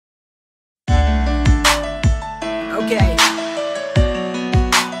Okay.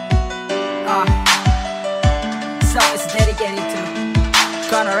 Song is dedicated to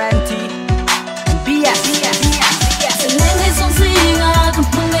Conor and BS. Ngày sông sinh à, cầm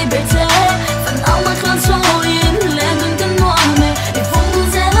hương ngày bể thế, phần áo mà khăn soi in lên từng cơn hoa mê, để phong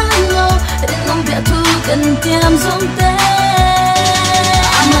sẽ lắng lâu, để ngóng vẻ thu cần tiêm giống té.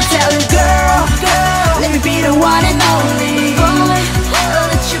 I'ma tell you, girl, let me be the one and only. Boy, I'll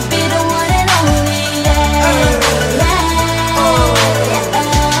let you be the one and only.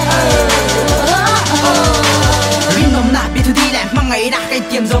 Rin nôm na bi thu đi lẹ Hmangaih na cái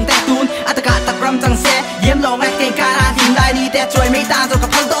tiêm giống té tún, ataka tak ram chẳng xe, yếm lo ngay cái cara tin lại đi té trôi mấy ta rồi gặp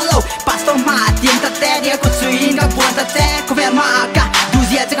thằng đó lâu, pass tông mà tiêm ta té đi có suy in các buồn ta té, có vẻ mà cả, du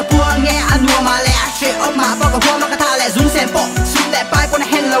diệt cái buồn nghe anh nuông mà lẹ, chuyện ôm mà bao cái buồn mà cái thà lẹ zoom sen po, zoom lẹ bay con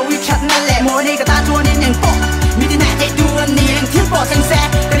hello we chat na lẹ, mỗi ngày cái ta chuồn đến nhàng po, mi tin này thấy tuôn niềng thiên po xanh xe,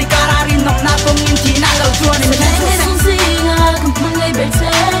 cái cara rin nôm na không yên chỉ na lâu chuồn đến Ngày sông sinh à, cầm hương ngày bể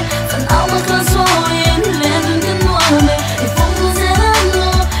thế, phần áo mà khăn soi in lên từng cơn hoa mê, để phong sẽ lắng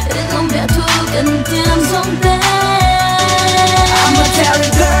lâu, để ngóng vẻ thu cần tiêm giống té. I'ma tell you,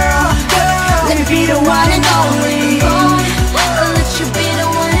 girl, let me be the one and only. Boy, I'll let you be the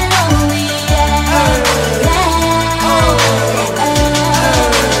one and only.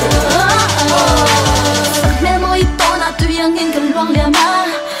 Mẹ môi to na tuy yang in cần loang liam ma,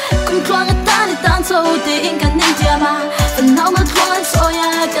 cùng loang cái ta đi tan sâu thì in cần nên chia ma. Phần nào mà thoáng soi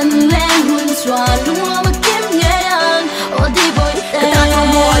ya cần lên hun xóa lúa mà kiếm nghe ăn, ô đi boy. Cái ta cho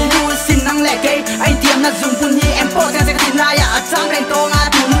mua lu xin năng lẹ cây, anh tiêm là dùng phun hi em po sang sẽ tin lại à trang đèn to ngã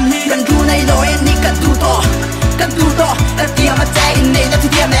tu nun hi cần tu này rồi ni cần tu to, ta tiêm mà chạy này là tu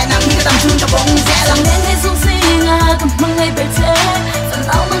tiêm mẹ năng ni cái tâm chun cho bông sẽ lắng. Ngày sông sinh à, cầm hương ngày bể thế, phần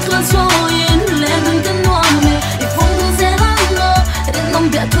áo mà khăn soi in lên từng cơn hoa mê, để phong sẽ lắng lâu, để ngóng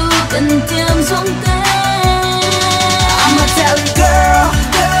vẻ thu cần tiêm giống té. I'ma tell you, girl,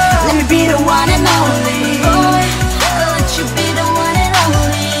 let me be the one and only. Boy, I'll let you be the one and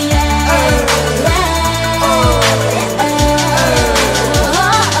only.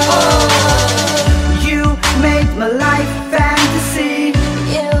 You make my life fantasy.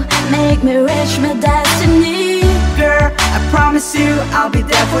 You make me reach my destiny. Girl, I promise you I'll be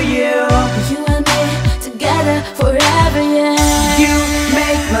there for you. You and me together forever, yeah. You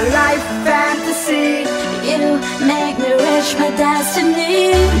make my life fantasy. You make me reach my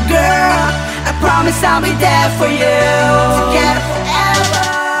destiny. Girl, I promise I'll be there for you. Together forever.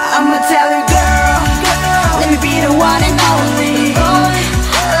 I'ma tell you,